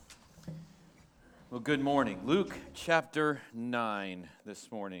Well, good morning. Luke chapter 9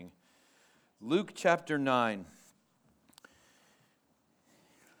 this morning. Luke chapter 9.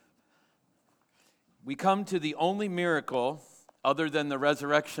 We come to the only miracle, other than the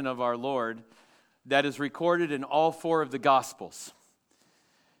resurrection of our Lord, that is recorded in all four of the Gospels.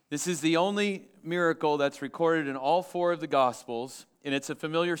 This is the only miracle that's recorded in all four of the Gospels, and it's a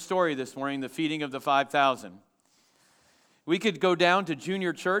familiar story this morning, the feeding of the 5,000. We could go down to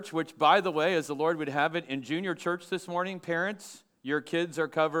junior church, which, by the way, as the Lord would have it, in junior church this morning, parents, your kids are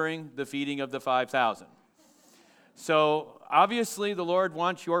covering the feeding of the 5,000. So, obviously, the Lord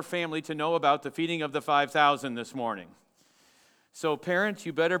wants your family to know about the feeding of the 5,000 this morning. So, parents,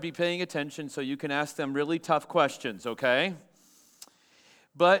 you better be paying attention so you can ask them really tough questions, okay?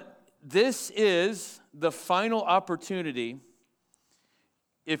 But this is the final opportunity,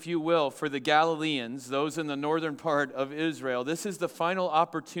 if you will, for the Galileans, those in the northern part of Israel. This is the final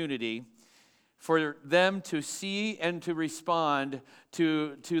opportunity for them to see and to respond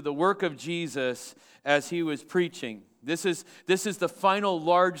to the work of Jesus as he was preaching. This is the final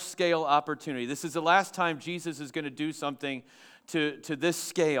large-scale opportunity. This is the last time Jesus is going to do something to this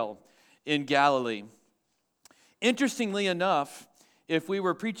scale in Galilee. Interestingly enough, if we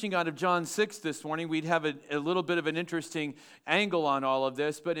were preaching out of John 6 this morning, we'd have a little bit of an interesting angle on all of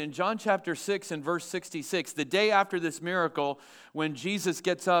this. But in John chapter 6 and verse 66, the day after this miracle, when Jesus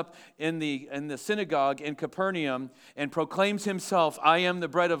gets up in the synagogue in Capernaum and proclaims himself, "I am the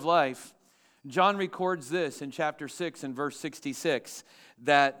bread of life," John records this in chapter 6 and verse 66,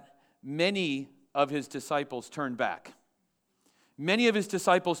 that many of his disciples turned back. Many of his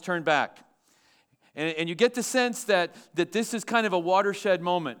disciples turned back. And you get the sense that this is kind of a watershed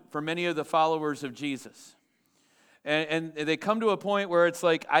moment for many of the followers of Jesus. And they come to a point where it's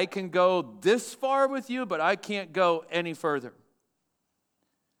like, I can go this far with you, but I can't go any further.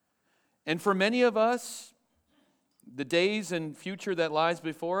 And for many of us, the days and future that lies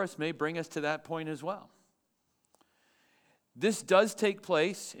before us may bring us to that point as well. This does take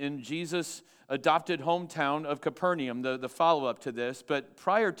place in Jesus' adopted hometown of Capernaum, the follow-up to this. But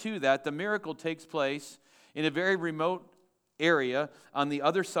prior to that, the miracle takes place in a very remote area on the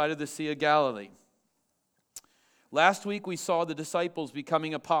other side of the Sea of Galilee. Last week, we saw the disciples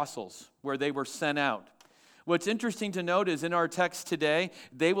becoming apostles, where they were sent out. What's interesting to note is in our text today,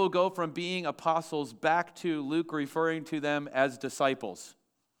 they will go from being apostles back to Luke referring to them as disciples.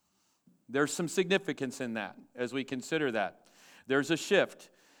 There's some significance in that as we consider that. There's a shift.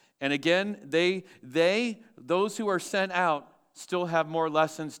 And again, those who are sent out still have more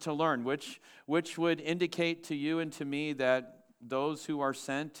lessons to learn, which would indicate to you and to me that those who are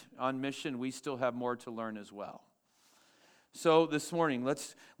sent on mission, we still have more to learn as well. So this morning,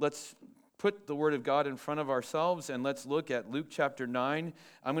 let's put the Word of God in front of ourselves and let's look at Luke chapter 9.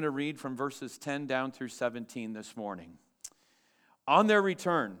 I'm going to read from verses 10 down through 17 this morning. On their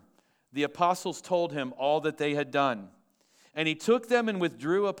return, the apostles told him all that they had done. And he took them and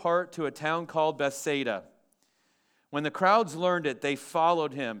withdrew apart to a town called Bethsaida. When the crowds learned it, they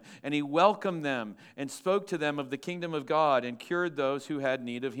followed him, and he welcomed them and spoke to them of the kingdom of God and cured those who had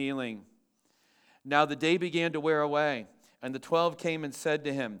need of healing. Now the day began to wear away, and the 12 came and said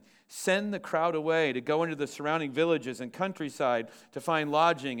to him, "Send the crowd away to go into the surrounding villages and countryside to find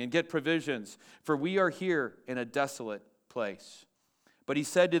lodging and get provisions, for we are here in a desolate place." But he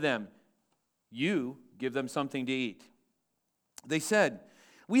said to them, "You give them something to eat." They said,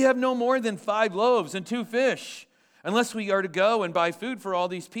 "We have no more than 5 loaves and 2 fish, unless we are to go and buy food for all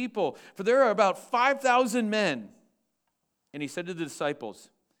these people, for there are about 5,000 men." And he said to the disciples,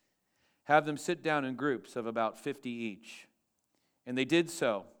 "Have them sit down in groups of about 50 each." And they did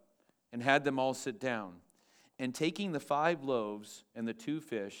so, and had them all sit down. And taking the 5 loaves and the 2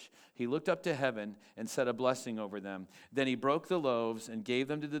 fish, he looked up to heaven and said a blessing over them. Then he broke the loaves and gave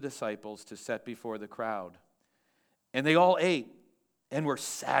them to the disciples to set before the crowd. And they all ate and were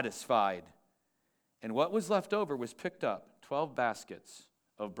satisfied. And what was left over was picked up, 12 baskets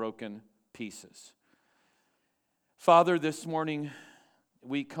of broken pieces. Father, this morning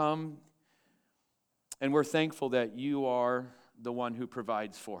we come and we're thankful that you are the one who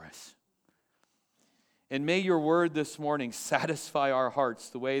provides for us. And may your word this morning satisfy our hearts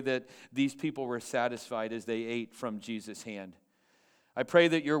the way that these people were satisfied as they ate from Jesus' hand. I pray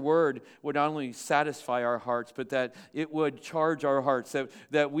that your word would not only satisfy our hearts, but that it would charge our hearts,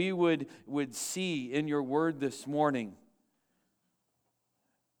 that we would see in your word this morning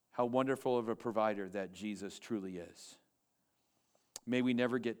how wonderful of a provider that Jesus truly is. May we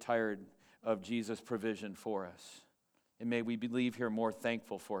never get tired of Jesus' provision for us. And may we leave here more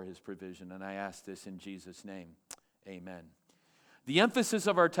thankful for his provision. And I ask this in Jesus' name. Amen. The emphasis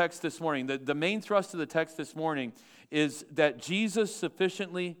of our text this morning, the main thrust of the text this morning is that Jesus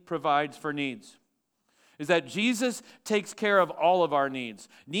sufficiently provides for needs. Is that Jesus takes care of all of our needs.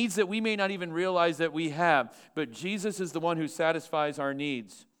 Needs that we may not even realize that we have. But Jesus is the one who satisfies our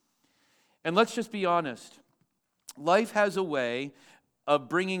needs. And let's just be honest. Life has a way of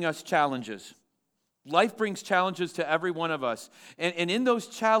bringing us challenges. Life brings challenges to every one of us. And in those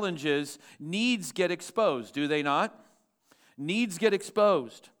challenges, needs get exposed, do they not? Needs get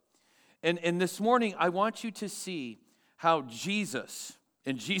exposed. And this morning, I want you to see how Jesus,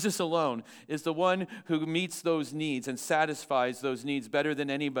 and Jesus alone, is the one who meets those needs and satisfies those needs better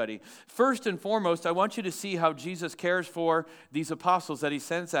than anybody. First and foremost, I want you to see how Jesus cares for these apostles that he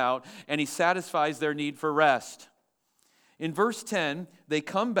sends out, and he satisfies their need for rest. In verse 10, they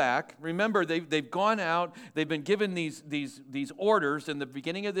come back. Remember, they've gone out. They've been given these orders in the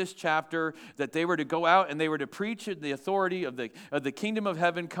beginning of this chapter that they were to go out and they were to preach the authority of the kingdom of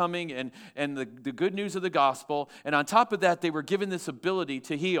heaven coming and the good news of the gospel. And on top of that, they were given this ability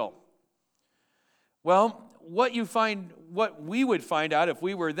to heal. Well, what we would find out if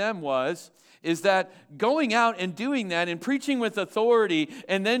we were them is that going out and doing that and preaching with authority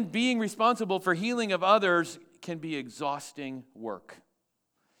and then being responsible for healing of others can be exhausting work.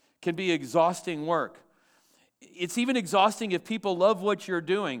 Can be exhausting work. It's even exhausting if people love what you're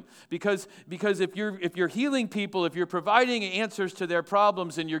doing, because if you're healing people, if you're providing answers to their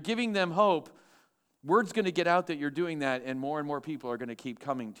problems and you're giving them hope, word's going to get out that you're doing that, and more people are going to keep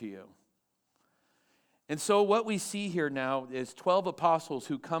coming to you. And so what we see here now is 12 apostles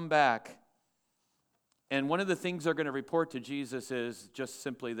who come back, and one of the things they're going to report to Jesus is just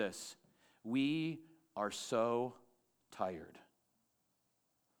simply this: we are so tired.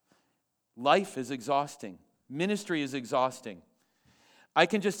 Life is exhausting. Ministry is exhausting. I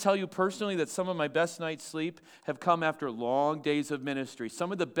can just tell you personally that some of my best night's sleep have come after long days of ministry.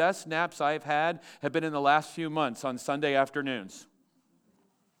 Some of the best naps I've had have been in the last few months on Sunday afternoons.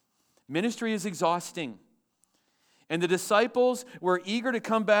 Ministry is exhausting. And the disciples were eager to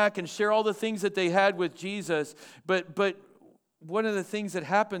come back and share all the things that they had with Jesus, but one of the things that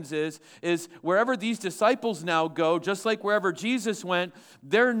happens is wherever these disciples now go, just like wherever Jesus went,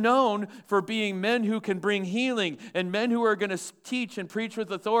 they're known for being men who can bring healing and men who are going to teach and preach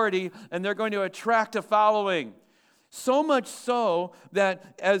with authority, and they're going to attract a following. So much so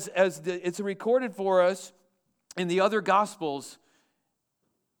that it's recorded for us in the other Gospels,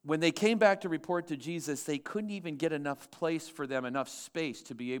 when they came back to report to Jesus, they couldn't even get enough place for them, enough space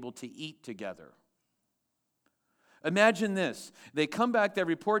to be able to eat together. Imagine this. They come back, they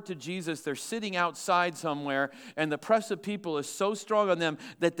report to Jesus, they're sitting outside somewhere, and the press of people is so strong on them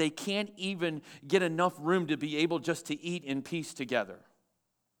that they can't even get enough room to be able just to eat in peace together.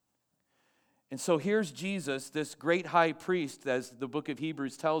 And so here's Jesus, this great high priest, as the book of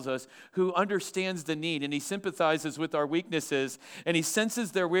Hebrews tells us, who understands the need, and he sympathizes with our weaknesses, and he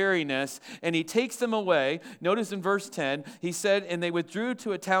senses their weariness, and he takes them away. Notice in verse 10, he said, and they withdrew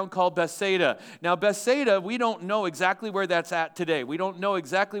to a town called Bethsaida. Now Bethsaida, we don't know exactly where that's at today. We don't know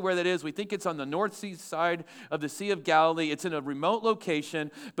exactly where that is. We think it's on the north side of the Sea of Galilee. It's in a remote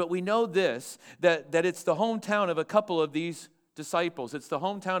location, but we know this, that it's the hometown of a couple of these disciples. It's the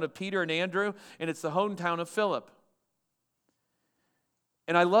hometown of Peter and Andrew, and it's the hometown of Philip.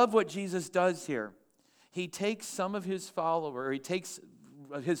 And I love what Jesus does here. He takes some of his followers,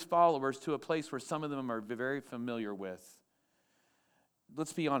 to a place where some of them are very familiar with.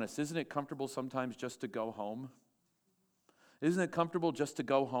 Let's be honest, isn't it comfortable sometimes just to go home? Isn't it comfortable just to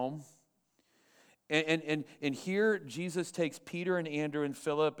go home? And here Jesus takes Peter and Andrew and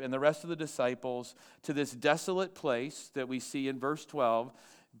Philip and the rest of the disciples to this desolate place that we see in verse 12,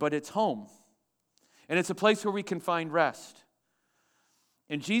 but it's home. And it's a place where we can find rest.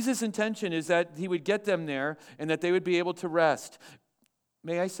 And Jesus' intention is that he would get them there and that they would be able to rest.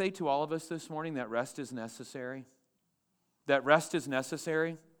 May I say to all of us this morning that rest is necessary? That rest is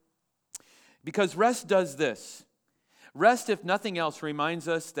necessary? Because rest does this. Rest, if nothing else, reminds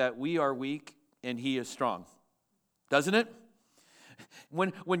us that we are weak and he is strong. Doesn't it?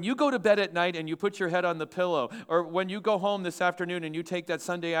 When you go to bed at night and you put your head on the pillow, or when you go home this afternoon and you take that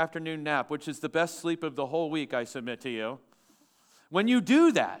Sunday afternoon nap, which is the best sleep of the whole week, I submit to you, when you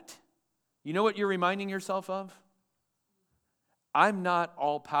do that, you know what you're reminding yourself of? I'm not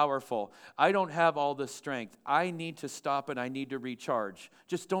all powerful. I don't have all the strength. I need to stop and I need to recharge.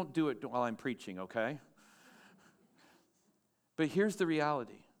 Just don't do it while I'm preaching, okay? But here's the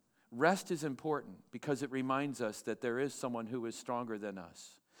reality. Rest is important because it reminds us that there is someone who is stronger than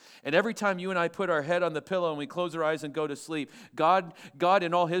us. And every time you and I put our head on the pillow and we close our eyes and go to sleep, God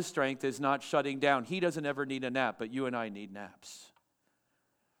in all his strength is not shutting down. He doesn't ever need a nap, but you and I need naps.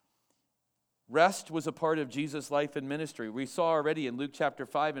 Rest was a part of Jesus' life and ministry. We saw already in Luke chapter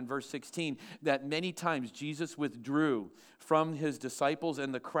 5 and verse 16 that many times Jesus withdrew from his disciples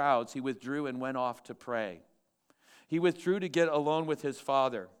and the crowds. He withdrew and went off to pray. He withdrew to get alone with his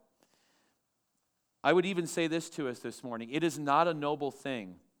Father. I would even say this to us this morning. It is not a noble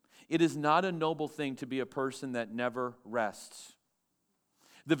thing. It is not a noble thing to be a person that never rests.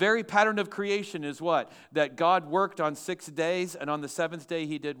 The very pattern of creation is what? That God worked on 6 days, and on the seventh day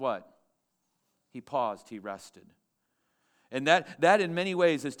he did what? He paused, he rested. And that in many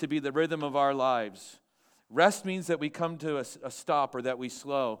ways is to be the rhythm of our lives. Rest means that we come to a stop, or that we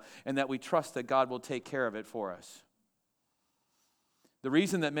slow, and that we trust that God will take care of it for us. The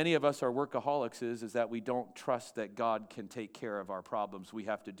reason that many of us are workaholics is that we don't trust that God can take care of our problems. We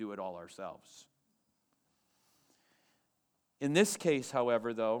have to do it all ourselves. In this case,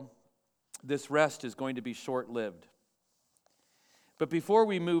 however, though, this rest is going to be short-lived. But before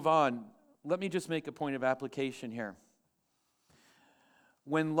we move on, let me just make a point of application here.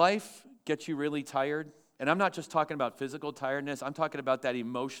 When life gets you really tired, and I'm not just talking about physical tiredness, I'm talking about that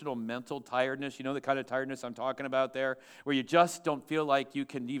emotional, mental tiredness. You know the kind of tiredness I'm talking about there, where you just don't feel like you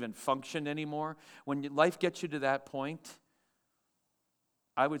can even function anymore. When life gets you to that point,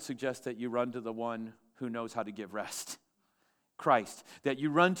 I would suggest that you run to the one who knows how to give rest. Christ, that you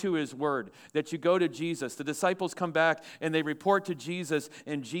run to his word, that you go to Jesus. The disciples come back and they report to Jesus,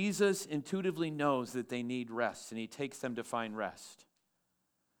 and Jesus intuitively knows that they need rest, and he takes them to find rest.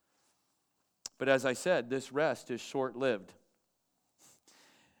 But as I said, this rest is short-lived.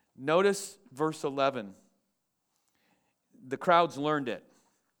 Notice verse 11. The crowds learned it.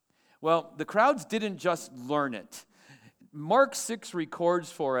 Well, the crowds didn't just learn it. Mark 6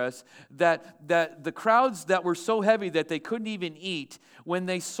 records for us that the crowds that were so heavy that they couldn't even eat, when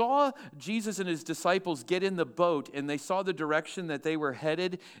they saw Jesus and his disciples get in the boat and they saw the direction that they were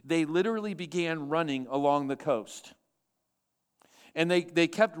headed, they literally began running along the coast. And they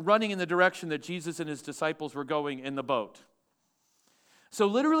kept running in the direction that Jesus and his disciples were going in the boat. So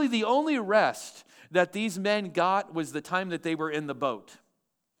literally the only rest that these men got was the time that they were in the boat.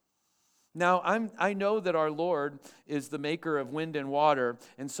 Now, I know that our Lord is the maker of wind and water,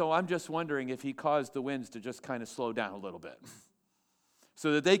 and so I'm just wondering if he caused the winds to just kind of slow down a little bit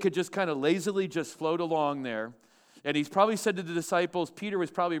so that they could just kind of lazily just float along there. And he's probably said to the disciples, Peter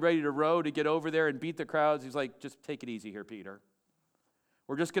was probably ready to row to get over there and beat the crowds. He's like, just take it easy here, Peter.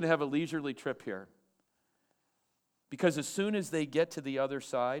 We're just going to have a leisurely trip here. Because as soon as they get to the other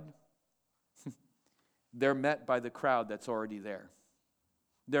side, they're met by the crowd that's already there.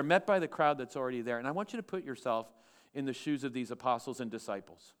 They're met by the crowd that's already there. And I want you to put yourself in the shoes of these apostles and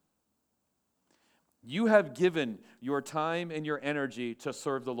disciples. You have given your time and your energy to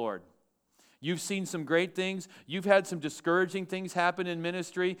serve the Lord. You've seen some great things. You've had some discouraging things happen in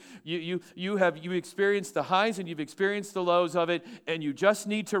ministry. You experienced the highs and you've experienced the lows of it, and you just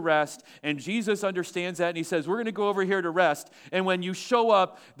need to rest. And Jesus understands that, and he says, we're going to go over here to rest. And when you show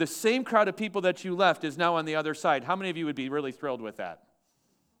up, the same crowd of people that you left is now on the other side. How many of you would be really thrilled with that?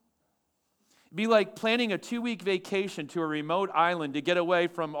 It'd be like planning a 2-week vacation to a remote island to get away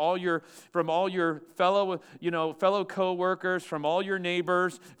from all your fellow co-workers, from all your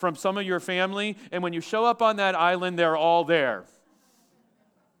neighbors, from some of your family, and when you show up on that island, they're all there.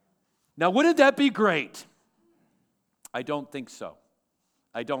 Now, wouldn't that be great? I don't think so.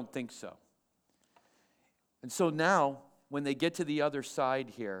 I don't think so. And so now, when they get to the other side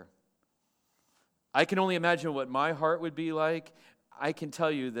here, I can only imagine what my heart would be like. I can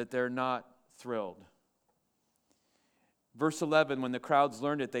tell you that they're not thrilled. Verse 11, when the crowds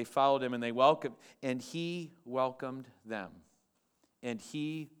learned it, they followed him and they welcomed, and he welcomed them. And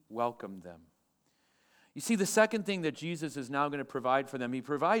he welcomed them. You see, the second thing that Jesus is now going to provide for them, he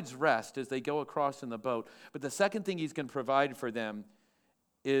provides rest as they go across in the boat, but the second thing he's going to provide for them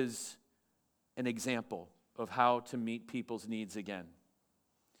is an example of how to meet people's needs again.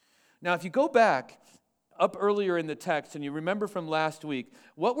 Now, if you go back up earlier in the text, and you remember from last week,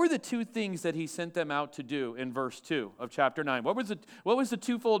 what were the two things that he sent them out to do in verse 2 of chapter 9? What was the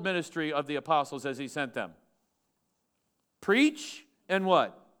twofold ministry of the apostles as he sent them? Preach and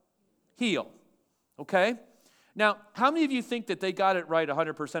what? Heal. Okay? Now, how many of you think that they got it right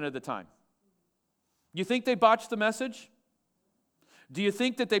 100% of the time? You think they botched the message? Do you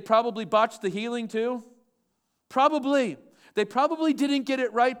think that they probably botched the healing too? Probably. They probably didn't get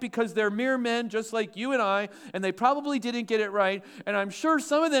it right because they're mere men just like you and I, and they probably didn't get it right. And I'm sure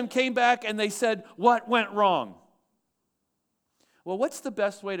some of them came back and they said, what went wrong? Well, what's the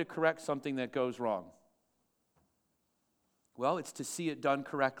best way to correct something that goes wrong? Well, it's to see it done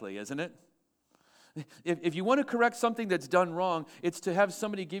correctly, isn't it? If you want to correct something that's done wrong, it's to have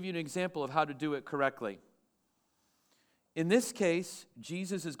somebody give you an example of how to do it correctly. In this case,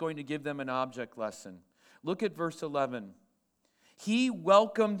 Jesus is going to give them an object lesson. Look at verse 11. He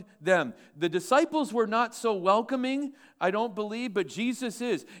welcomed them. The disciples were not so welcoming, I don't believe, but Jesus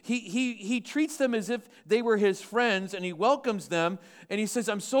is. He treats them as if they were his friends, and he welcomes them, and he says,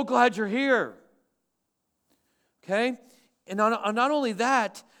 I'm so glad you're here. Okay? And not only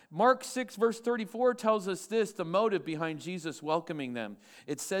that, Mark 6, verse 34 tells us this, the motive behind Jesus welcoming them.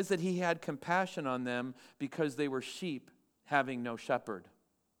 It says that he had compassion on them because they were sheep having no shepherd.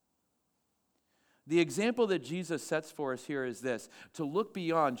 The example that Jesus sets for us here is this, to look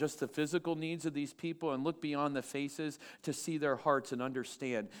beyond just the physical needs of these people and look beyond the faces to see their hearts and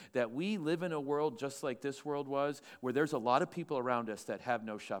understand that we live in a world just like this world was, where there's a lot of people around us that have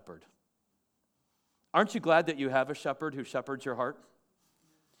no shepherd. Aren't you glad that you have a shepherd who shepherds your heart?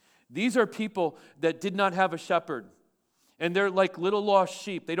 These are people that did not have a shepherd. And they're like little lost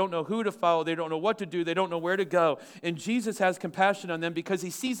sheep. They don't know who to follow. They don't know what to do. They don't know where to go. And Jesus has compassion on them because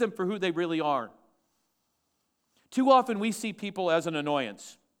he sees them for who they really are. Too often we see people as an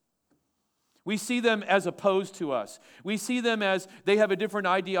annoyance. We see them as opposed to us. We see them as they have a different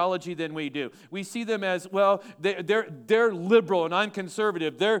ideology than we do. We see them as, well, they're liberal and I'm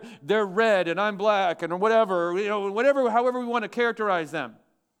conservative. They're red and I'm black and whatever, however we want to characterize them.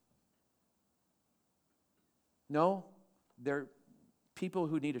 No, they're people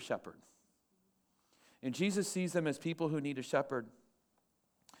who need a shepherd. And Jesus sees them as people who need a shepherd.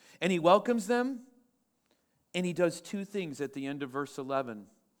 And he welcomes them, and he does two things at the end of verse 11.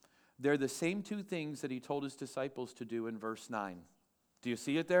 They're the same two things that he told his disciples to do in verse 9. Do you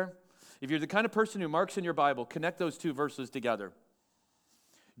see it there? If you're the kind of person who marks in your Bible, connect those two verses together.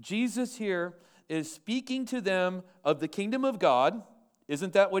 Jesus here is speaking to them of the kingdom of God.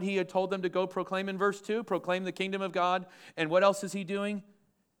 Isn't that what he had told them to go proclaim in verse 2? Proclaim the kingdom of God. And what else is he doing?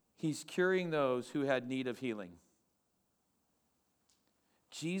 He's curing those who had need of healing.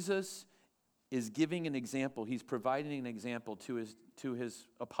 Jesus is giving an example. He's providing an example to his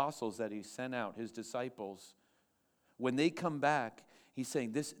apostles that he sent out, his disciples. When they come back, he's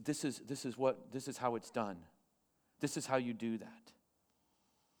saying, this is how it's done. This is how you do that.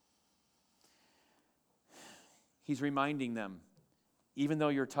 He's reminding them, even though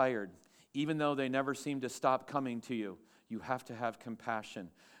you're tired, even though they never seem to stop coming to you, you have to have compassion.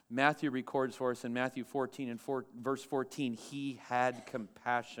 Matthew records for us in Matthew 14 and verse 14, he had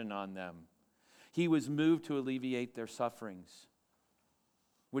compassion on them. He was moved to alleviate their sufferings.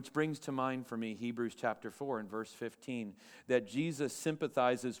 Which brings to mind for me Hebrews chapter 4 and verse 15, that Jesus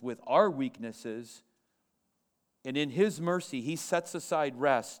sympathizes with our weaknesses, and in his mercy he sets aside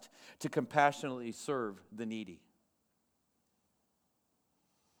rest to compassionately serve the needy.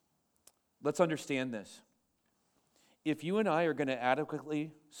 Let's understand this. If you and I are going to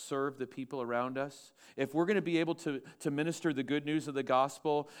adequately serve the people around us, if we're going to be able to minister the good news of the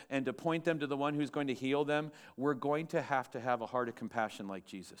gospel and to point them to the one who's going to heal them, we're going to have a heart of compassion like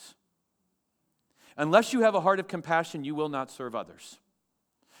Jesus. Unless you have a heart of compassion, you will not serve others.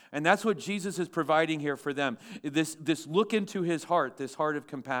 And that's what Jesus is providing here for them. This look into his heart, this heart of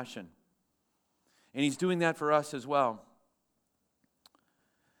compassion. And he's doing that for us as well.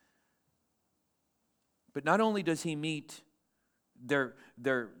 But not only does he meet their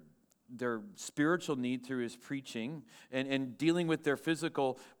spiritual need through his preaching and dealing with their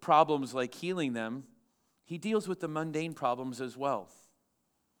physical problems like healing them, he deals with the mundane problems as well.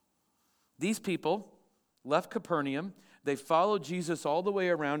 These people left Capernaum. They followed Jesus all the way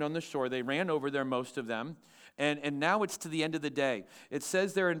around on the shore. They ran over there, most of them. And now it's to the end of the day. It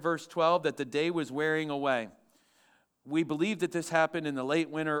says there in verse 12 that the day was wearing away. We believe that this happened in the late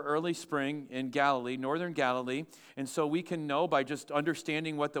winter, early spring in Galilee, northern Galilee. And so we can know by just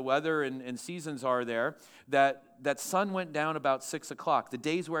understanding what the weather and seasons are there, that sun went down about 6 o'clock. The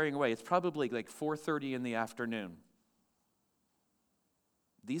day's wearing away. It's probably like 4:30 in the afternoon.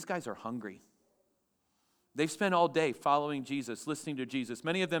 These guys are hungry. They've spent all day following Jesus, listening to Jesus.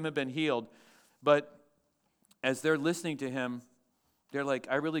 Many of them have been healed, but as they're listening to him, they're like,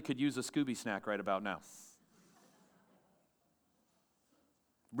 I really could use a Scooby snack right about now.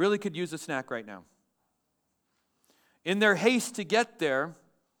 Really could use a snack right now. In their haste to get there,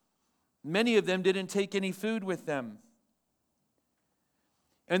 many of them didn't take any food with them.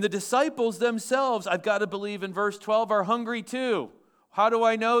 And the disciples themselves, I've got to believe in verse 12, are hungry too. How do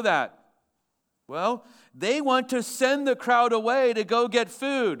I know that? Well, they want to send the crowd away to go get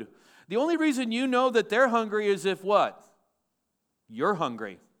food. The only reason you know that they're hungry is if what? You're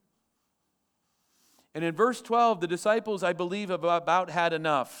hungry. And in verse 12, the disciples, I believe, have about had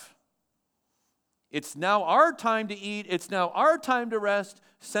enough. It's now our time to eat. It's now our time to rest.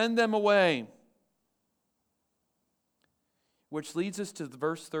 Send them away. Which leads us to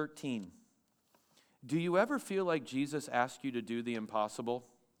verse 13. Do you ever feel like Jesus asked you to do the impossible?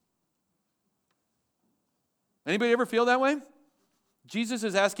 Anybody ever feel that way? Jesus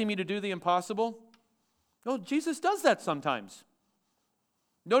is asking me to do the impossible? No, Jesus does that sometimes.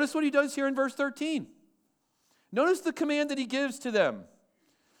 Notice what he does here in verse 13. Notice the command that he gives to them.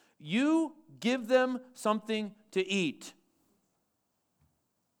 You give them something to eat.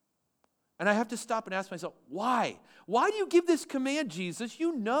 And I have to stop and ask myself, why? Why do you give this command, Jesus?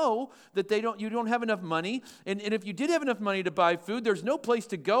 You know that you don't have enough money. And if you did have enough money to buy food, there's no place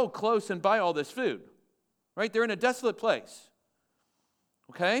to go close and buy all this food. Right? They're in a desolate place.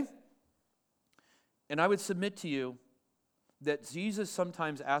 Okay? And I would submit to you that Jesus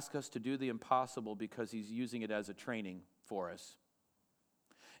sometimes asks us to do the impossible because he's using it as a training for us.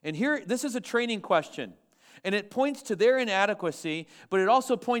 And here, this is a training question. And it points to their inadequacy, but it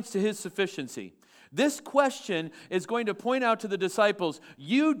also points to his sufficiency. This question is going to point out to the disciples,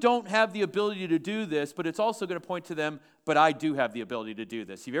 you don't have the ability to do this, but it's also going to point to them, but I do have the ability to do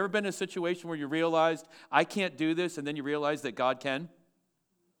this. Have you ever been in a situation where you realized, I can't do this, and then you realize that God can?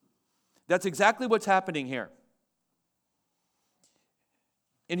 That's exactly what's happening here.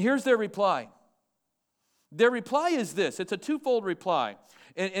 And here's their reply. Their reply is this. It's a twofold reply.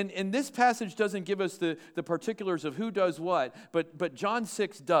 And this passage doesn't give us the particulars of who does what, but John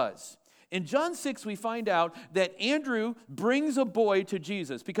 6 does. In John 6, we find out that Andrew brings a boy to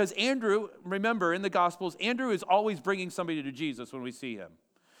Jesus. Because Andrew, remember in the Gospels, Andrew is always bringing somebody to Jesus when we see him.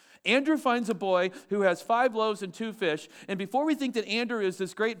 Andrew finds a boy who has 5 loaves and 2 fish. And before we think that Andrew is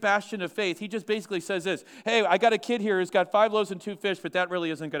this great bastion of faith, he just basically says this, hey, I got a kid here who's got 5 loaves and 2 fish, but that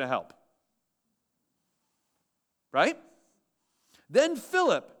really isn't going to help. Right? Then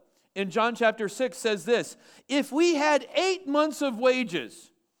Philip, in John chapter 6, says this, if we had 8 months of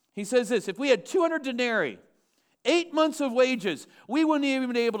wages, he says this, if we had 200 denarii, 8 months of wages, we wouldn't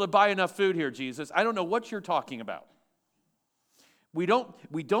even be able to buy enough food here, Jesus. I don't know what you're talking about. We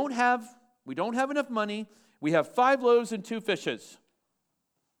don't have enough money. We have 5 loaves and 2 fishes.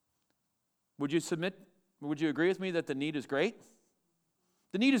 Would you agree with me that the need is great?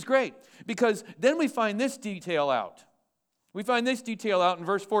 The need is great because then we find this detail out. We find this detail out in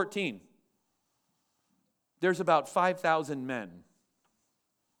verse 14. There's about 5,000 men.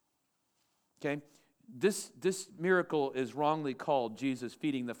 Okay? This miracle is wrongly called Jesus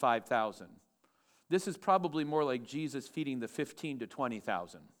feeding the 5,000. This is probably more like Jesus feeding the 15 to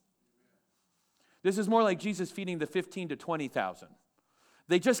 20,000. This is more like Jesus feeding the 15 to 20,000.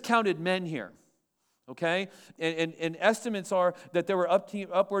 They just counted men here. Okay? And estimates are that there were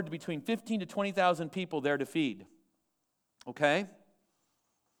upward between 15 to 20,000 people there to feed. Okay?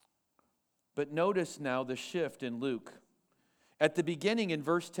 But notice now the shift in Luke. At the beginning in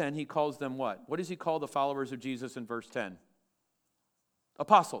verse 10, he calls them what? What does he call the followers of Jesus in verse 10?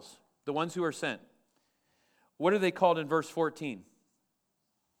 Apostles, the ones who are sent. What are they called in verse 14?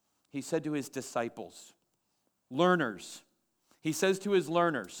 He said to his disciples, learners. He says to his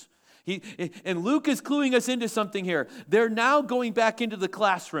learners. And Luke is cluing us into something here. They're now going back into the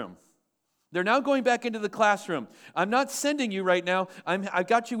classroom. They're now going back into the classroom. I'm not sending you right now. I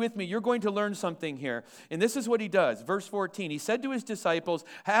got you with me. You're going to learn something here. And this is what he does. Verse 14, he said to his disciples,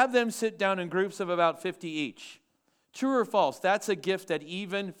 have them sit down in groups of about 50 each. True or false? That's a gift that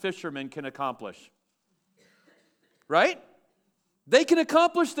even fishermen can accomplish. Right? They can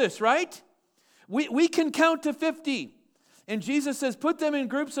accomplish this, right? We can count to 50. And Jesus says, put them in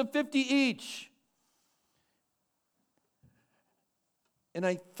groups of 50 each. And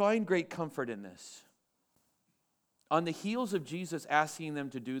I find great comfort in this. On the heels of Jesus asking them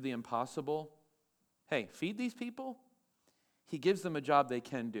to do the impossible, hey, feed these people, he gives them a job they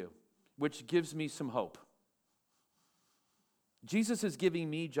can do, which gives me some hope. Jesus is giving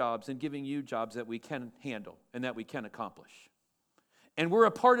me jobs and giving you jobs that we can handle and that we can accomplish. And we're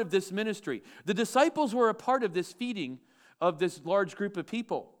a part of this ministry. The disciples were a part of this feeding of this large group of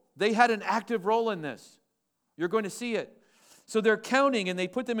people. They had an active role in this. You're going to see it. So they're counting, and they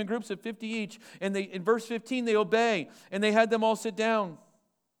put them in groups of 50 each. And in verse 15, they obey, and they had them all sit down.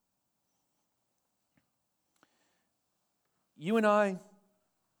 You and I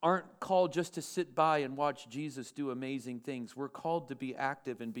aren't called just to sit by and watch Jesus do amazing things. We're called to be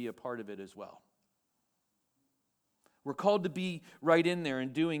active and be a part of it as well. We're called to be right in there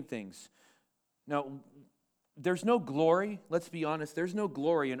and doing things. Now, there's no glory, let's be honest, there's no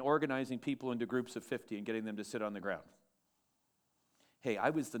glory in organizing people into groups of 50 and getting them to sit on the ground. Hey,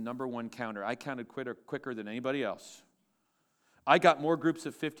 I was the number one counter. I counted quicker than anybody else. I got more groups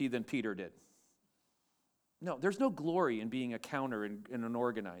of 50 than Peter did. No, there's no glory in being a counter and an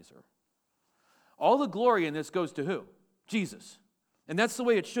organizer. All the glory in this goes to who? Jesus. And that's the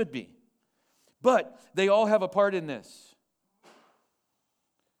way it should be. But they all have a part in this.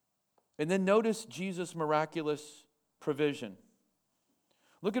 And then notice Jesus' miraculous provision.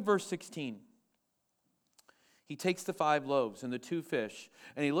 Look at verse 16. He takes the 5 loaves and the 2 fish,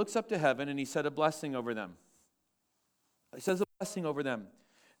 and he looks up to heaven, and he said a blessing over them. He says a blessing over them.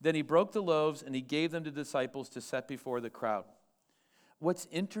 Then he broke the loaves, and he gave them to the disciples to set before the crowd. What's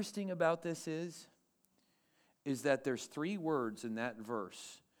interesting about this is that there's 3 words in that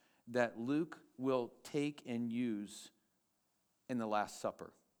verse that Luke will take and use in the Last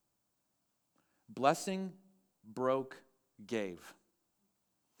Supper. Blessing, broke, gave.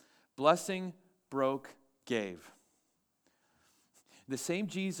 Blessing, broke, gave. The same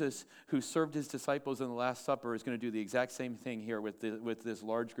Jesus who served his disciples in the Last Supper is going to do the exact same thing here with this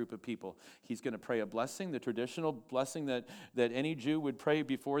large group of people. He's going to pray a blessing, the traditional blessing that any Jew would pray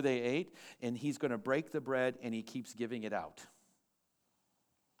before they ate, and he's going to break the bread, and he keeps giving it out.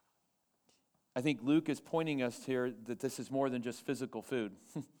 I think Luke is pointing us here that this is more than just physical food.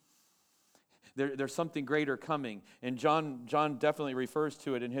 There's something greater coming. And John definitely refers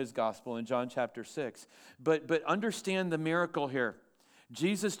to it in his gospel in John chapter 6. But understand the miracle here.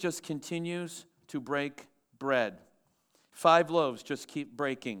 Jesus just continues to break bread. 5 loaves just keep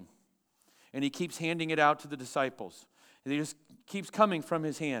breaking. And he keeps handing it out to the disciples. And he just keeps coming from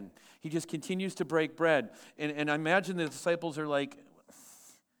his hand. He just continues to break bread. And I imagine the disciples are like,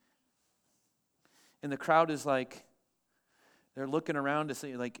 and the crowd is like, they're looking around to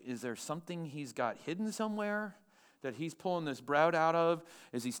see, like, is there something he's got hidden somewhere that he's pulling this bread out of?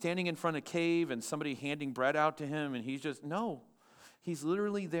 Is he standing in front of a cave and somebody handing bread out to him and he's just, no. He's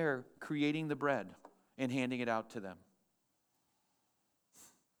literally there creating the bread and handing it out to them.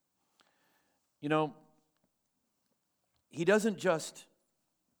 You know, he doesn't just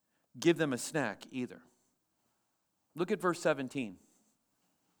give them a snack either. Look at verse 17.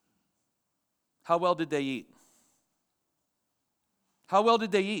 How well did they eat? How well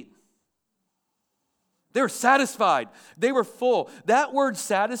did they eat? They were satisfied. They were full. That word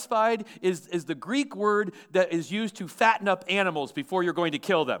satisfied is the Greek word that is used to fatten up animals before you're going to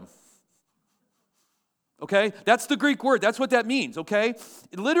kill them. Okay? That's the Greek word. That's what that means, okay?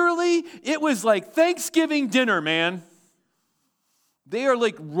 Literally, it was like Thanksgiving dinner, man. They are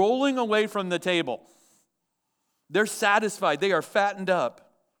like rolling away from the table. They're satisfied. They are fattened up.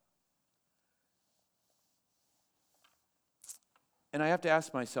 And I have to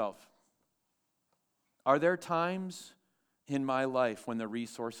ask myself, are there times in my life when the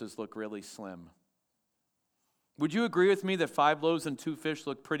resources look really slim? Would you agree with me that 5 loaves and 2 fish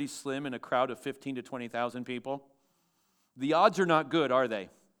look pretty slim in a crowd of 15 to 20,000 people? The odds are not good, are they?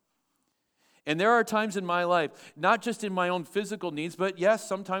 And there are times in my life, not just in my own physical needs, but yes,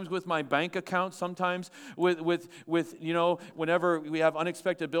 sometimes with my bank account, sometimes with you know, whenever we have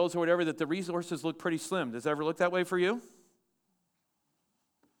unexpected bills or whatever, that the resources look pretty slim. Does it ever look that way for you?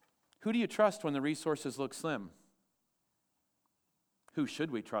 Who do you trust when the resources look slim? Who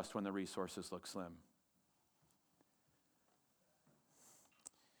should we trust when the resources look slim?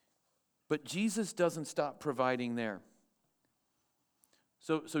 But Jesus doesn't stop providing there.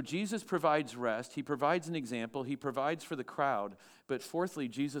 So Jesus provides rest. He provides an example. He provides for the crowd. But fourthly,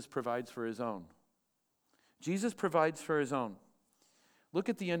 Jesus provides for his own. Jesus provides for his own. Look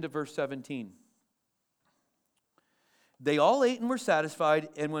at the end of verse 17. They all ate and were satisfied,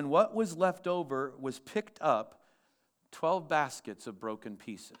 and when what was left over was picked up, 12 baskets of broken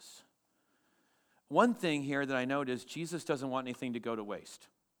pieces. One thing here that I note is Jesus doesn't want anything to go to waste,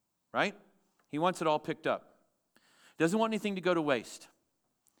 right? He wants it all picked up. Doesn't want anything to go to waste.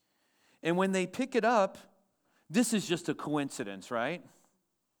 And when they pick it up, this is just a coincidence, right?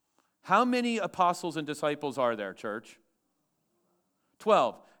 How many apostles and disciples are there, church?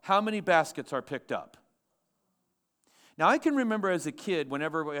 12. How many baskets are picked up? Now, I can remember as a kid,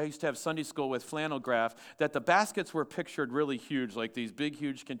 whenever I used to have Sunday school with flannel graph, that the baskets were pictured really huge, like these big,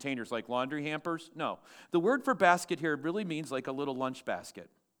 huge containers, like laundry hampers. No. The word for basket here really means like a little lunch basket.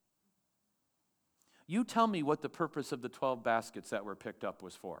 You tell me what the purpose of the 12 baskets that were picked up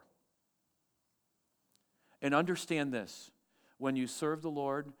was for. And understand this. When you serve the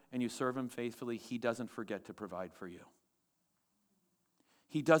Lord and you serve him faithfully, he doesn't forget to provide for you.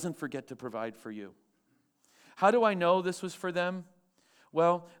 He doesn't forget to provide for you. How do I know this was for them?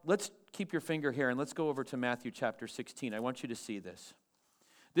 Well, let's keep your finger here and let's go over to Matthew chapter 16. I want you to see this.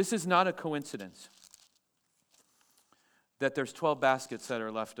 This is not a coincidence that there's 12 baskets that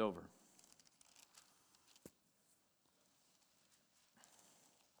are left over.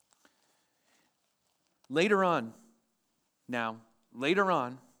 Later on,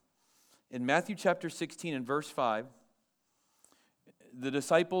 in Matthew chapter 16 and verse 5, the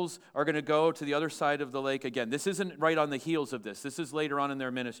disciples are going to go to the other side of the lake again. This isn't right on the heels of this. This is later on in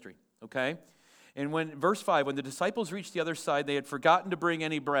their ministry, okay? And verse 5, when the disciples reached the other side, they had forgotten to bring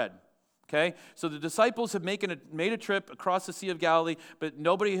any bread. Okay, so the disciples have made a trip across the Sea of Galilee, but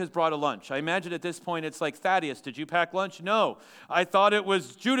nobody has brought a lunch. I imagine at this point it's like, Thaddeus, did you pack lunch? No, I thought it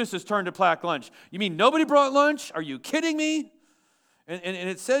was Judas's turn to pack lunch. You mean nobody brought lunch? Are you kidding me? And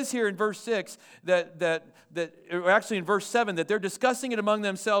it says here in verse 6 or actually in verse 7, that they're discussing it among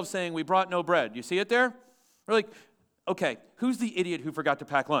themselves, saying, we brought no bread. You see it there? We're like, okay, who's the idiot who forgot to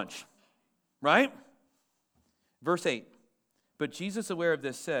pack lunch? Right? Verse 8. But Jesus, aware of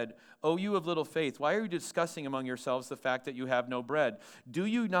this, said, O you of little faith, why are you discussing among yourselves the fact that you have no bread? Do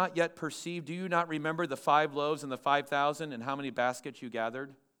you not yet perceive, do you not remember the 5 loaves and the 5,000 and how many baskets you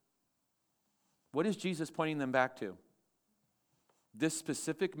gathered? What is Jesus pointing them back to? This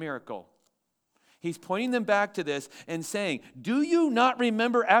specific miracle. He's pointing them back to this and saying, do you not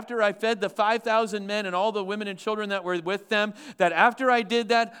remember after I fed the 5,000 men and all the women and children that were with them, that after I did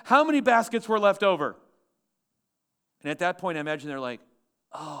that, how many baskets were left over? And at that point, I imagine they're like,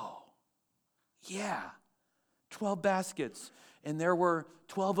 oh, yeah, 12 baskets, and there were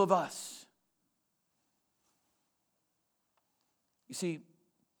 12 of us. You see,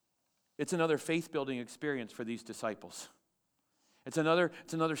 it's another faith-building experience for these disciples. It's another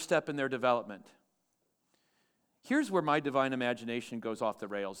step in their development. Here's where my divine imagination goes off the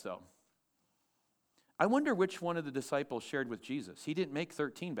rails, though. I wonder which one of the disciples shared with Jesus. He didn't make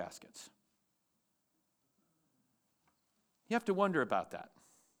 13 baskets. You have to wonder about that.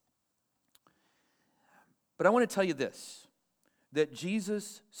 But I want to tell you this, that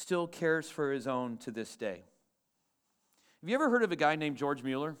Jesus still cares for his own to this day. Have you ever heard of a guy named George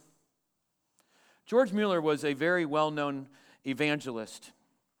Mueller? George Mueller was a very well-known evangelist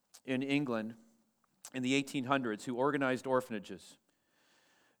in England in the 1800s who organized orphanages.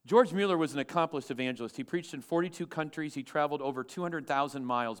 George Mueller was an accomplished evangelist. He preached in 42 countries. He traveled over 200,000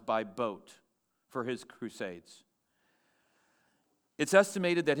 miles by boat for his crusades. It's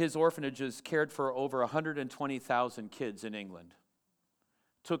estimated that his orphanages cared for over 120,000 kids in England,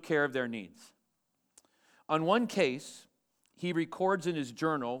 took care of their needs. On one case, he records in his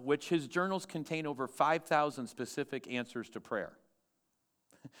journal, which his journals contain over 5,000 specific answers to prayer.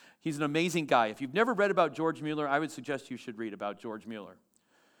 He's an amazing guy. If you've never read about George Mueller, I would suggest you should read about George Mueller.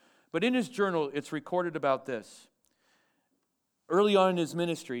 But in his journal, it's recorded about this. Early on in his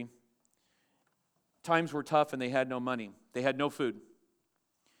ministry, times were tough and they had no money. They had no food.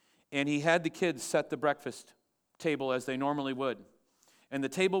 And he had the kids set the breakfast table as they normally would. And the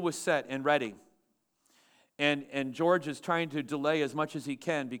table was set and ready. And George is trying to delay as much as he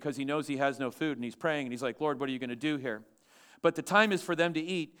can because he knows he has no food. And he's praying and he's like, Lord, what are you going to do here? But the time is for them to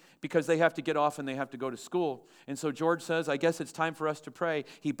eat because they have to get off and they have to go to school. And so George says, I guess it's time for us to pray.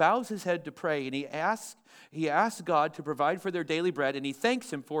 He bows his head to pray and he asks God to provide for their daily bread and he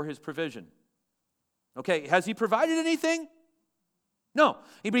thanks him for his provision. Okay, has he provided anything? No,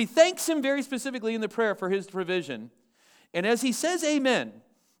 but he thanks him very specifically in the prayer for his provision. And as he says amen,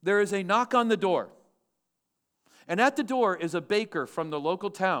 there is a knock on the door. And at the door is a baker from the local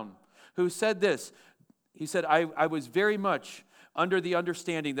town who said this. He said, I was very much under the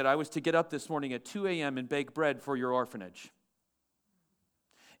understanding that I was to get up this morning at 2 a.m. and bake bread for your orphanage.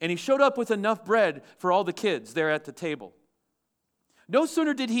 And he showed up with enough bread for all the kids there at the table. No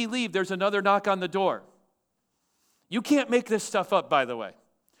sooner did he leave, there's another knock on the door. You can't make this stuff up, by the way.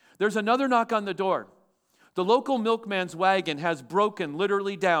 There's another knock on the door. The local milkman's wagon has broken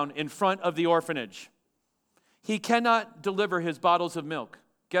literally down in front of the orphanage. He cannot deliver his bottles of milk.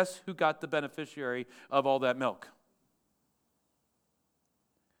 Guess who got the beneficiary of all that milk?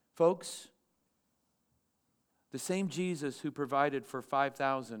 Folks, the same Jesus who provided for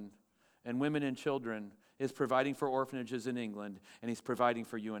 5,000 and women and children is providing for orphanages in England, and he's providing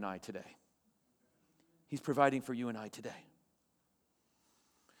for you and I today. He's providing for you and I today.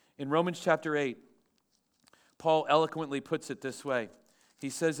 In Romans chapter 8, Paul eloquently puts it this way. He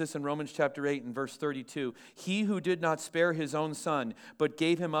says this in Romans chapter 8 and verse 32. He who did not spare his own son, but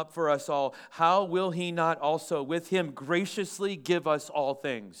gave him up for us all, how will he not also with him graciously give us all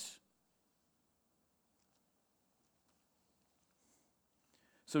things?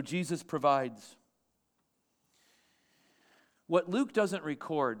 So Jesus provides. What Luke doesn't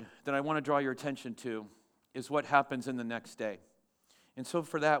record that I want to draw your attention to is what happens in the next day. And so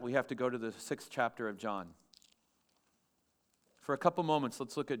for that, we have to go to the 6th chapter of John. For a couple moments,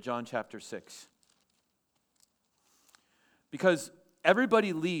 let's look at John chapter 6. Because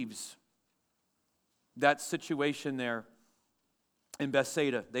everybody leaves that situation there in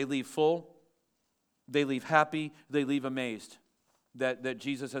Bethsaida. They leave full, they leave happy, they leave amazed that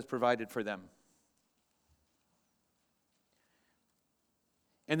Jesus has provided for them.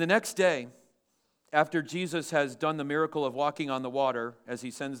 And the next day, after Jesus has done the miracle of walking on the water as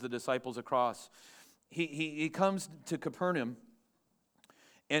he sends the disciples across, he comes to Capernaum,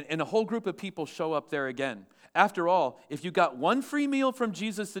 and a whole group of people show up there again. After all, if you got one free meal from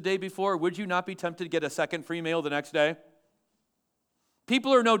Jesus the day before, would you not be tempted to get a second free meal the next day?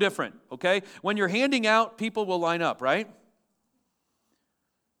 People are no different, okay? When you're handing out, people will line up, right?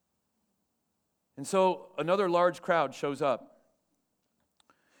 And so another large crowd shows up.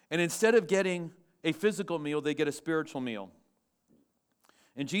 And instead of getting a physical meal, they get a spiritual meal.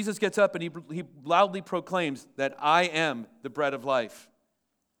 And Jesus gets up and he loudly proclaims that I am the bread of life.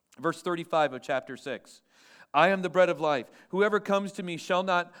 Verse 35 of chapter 6. I am the bread of life. Whoever comes to me shall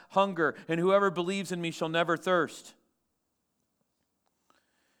not hunger, and whoever believes in me shall never thirst.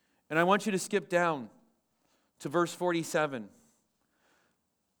 And I want you to skip down to verse 47.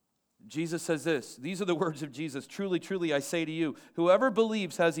 Jesus says this. These are the words of Jesus. Truly, truly, I say to you, whoever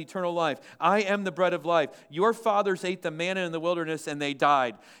believes has eternal life. I am the bread of life. Your fathers ate the manna in the wilderness and they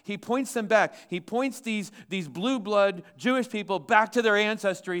died. He points them back. He points these blue blood Jewish people back to their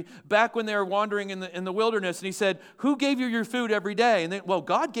ancestry, back when they were wandering in the wilderness. And he said, who gave you your food every day? And well,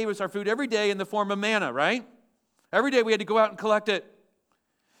 God gave us our food every day in the form of manna, right? Every day we had to go out and collect it.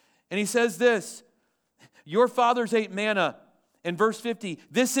 And he says this, your fathers ate manna. In verse 50,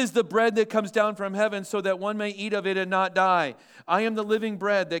 this is the bread that comes down from heaven so that one may eat of it and not die. I am the living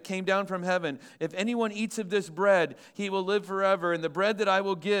bread that came down from heaven. If anyone eats of this bread, he will live forever. And the bread that I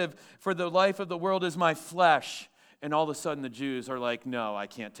will give for the life of the world is my flesh. And all of a sudden the Jews are like, no, I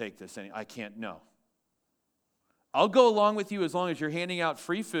can't take this. I can't, no. I'll go along with you as long as you're handing out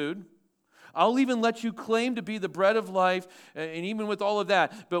free food. I'll even let you claim to be the bread of life, and even with all of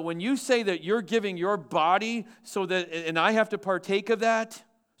that. But when you say that you're giving your body so that, and I have to partake of that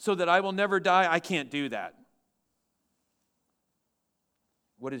so that I will never die, I can't do that.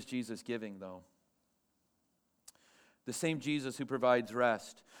 What is Jesus giving, though? The same Jesus who provides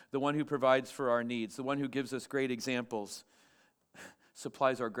rest, the one who provides for our needs, the one who gives us great examples,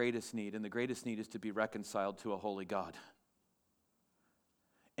 supplies our greatest need, and the greatest need is to be reconciled to a holy God.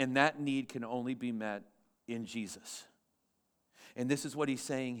 And that need can only be met in Jesus. And this is what he's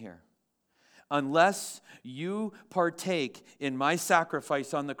saying here. Unless you partake in my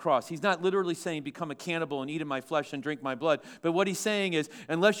sacrifice on the cross, he's not literally saying become a cannibal and eat of my flesh and drink my blood. But what he's saying is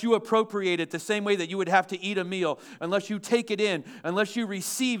unless you appropriate it the same way that you would have to eat a meal, unless you take it in, unless you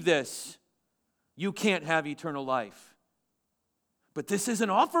receive this, you can't have eternal life. But this is an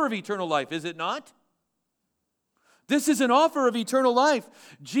offer of eternal life, is it not? This is an offer of eternal life.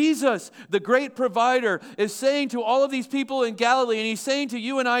 Jesus, the great provider, is saying to all of these people in Galilee, and he's saying to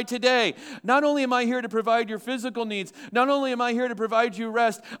you and I today, not only am I here to provide your physical needs, not only am I here to provide you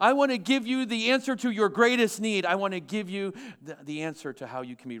rest, I want to give you the answer to your greatest need. I want to give you the answer to how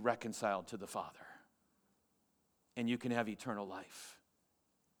you can be reconciled to the Father. And you can have eternal life.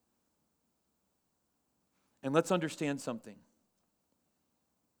 And let's understand something.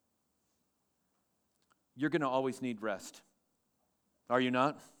 You're going to always need rest. Are you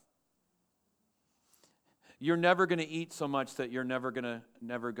not? You're never going to eat so much that you're never going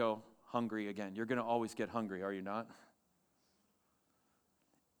to go hungry again. You're going to always get hungry, are you not?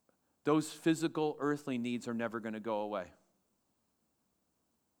 Those physical, earthly needs are never going to go away.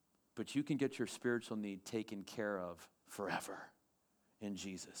 But you can get your spiritual need taken care of forever in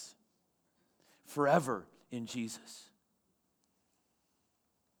Jesus. Forever in Jesus.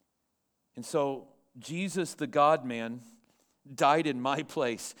 And so, Jesus, the God-man, died in my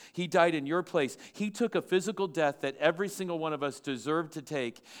place. He died in your place. He took a physical death that every single one of us deserved to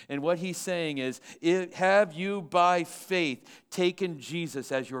take. And what he's saying is, have you by faith taken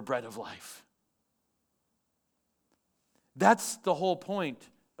Jesus as your bread of life? That's the whole point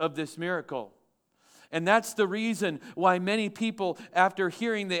of this miracle. And that's the reason why many people, after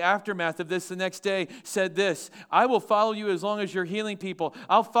hearing the aftermath of this the next day, said this, I will follow you as long as you're healing people.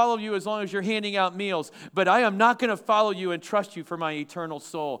 I'll follow you as long as you're handing out meals. But I am not going to follow you and trust you for my eternal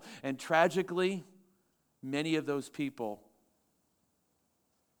soul. And tragically, many of those people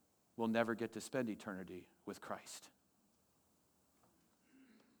will never get to spend eternity with Christ.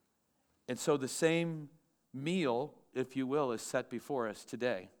 And so the same meal, if you will, is set before us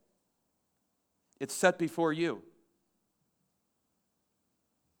today. It's set before you.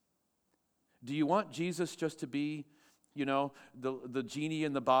 Do you want Jesus just to be You know, the genie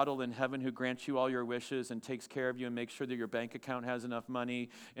in the bottle in heaven who grants you all your wishes and takes care of you and makes sure that your bank account has enough money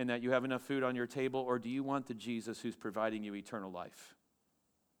and that you have enough food on your table? Or do you want the Jesus who's providing you eternal life?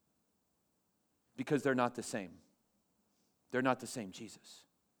 Because they're not the same. They're not the same Jesus.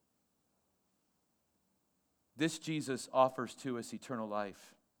 This Jesus offers to us eternal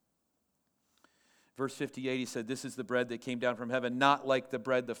life. Verse 58, he said, "This is the bread that came down from heaven, not like the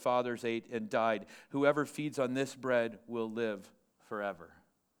bread the fathers ate and died. Whoever feeds on this bread will live forever."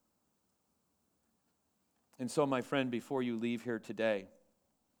 And so, my friend, before you leave here today,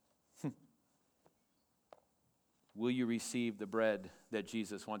 will you receive the bread that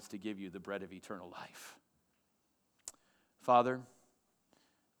Jesus wants to give you, the bread of eternal life? Father,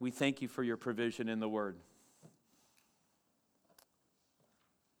 we thank you for your provision in the Word.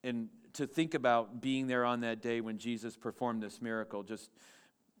 And to think about being there on that day when Jesus performed this miracle,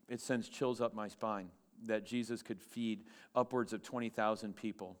 it sends chills up my spine that Jesus could feed upwards of 20,000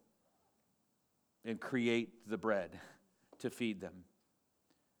 people and create the bread to feed them.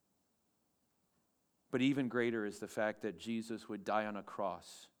 But even greater is the fact that Jesus would die on a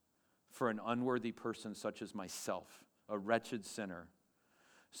cross for an unworthy person such as myself, a wretched sinner,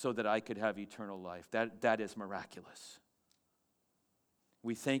 so that I could have eternal life. That is miraculous.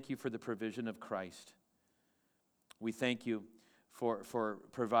 We thank you for the provision of Christ. We thank you for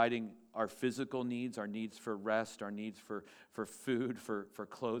providing our physical needs, our needs for rest, our needs for food, for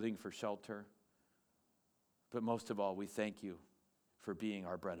clothing, for shelter. But most of all, we thank you for being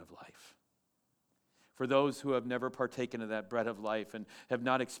our bread of life. For those who have never partaken of that bread of life and have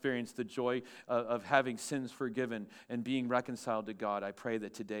not experienced the joy of having sins forgiven and being reconciled to God, I pray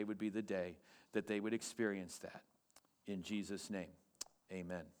that today would be the day that they would experience that. In Jesus' name.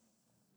 Amen.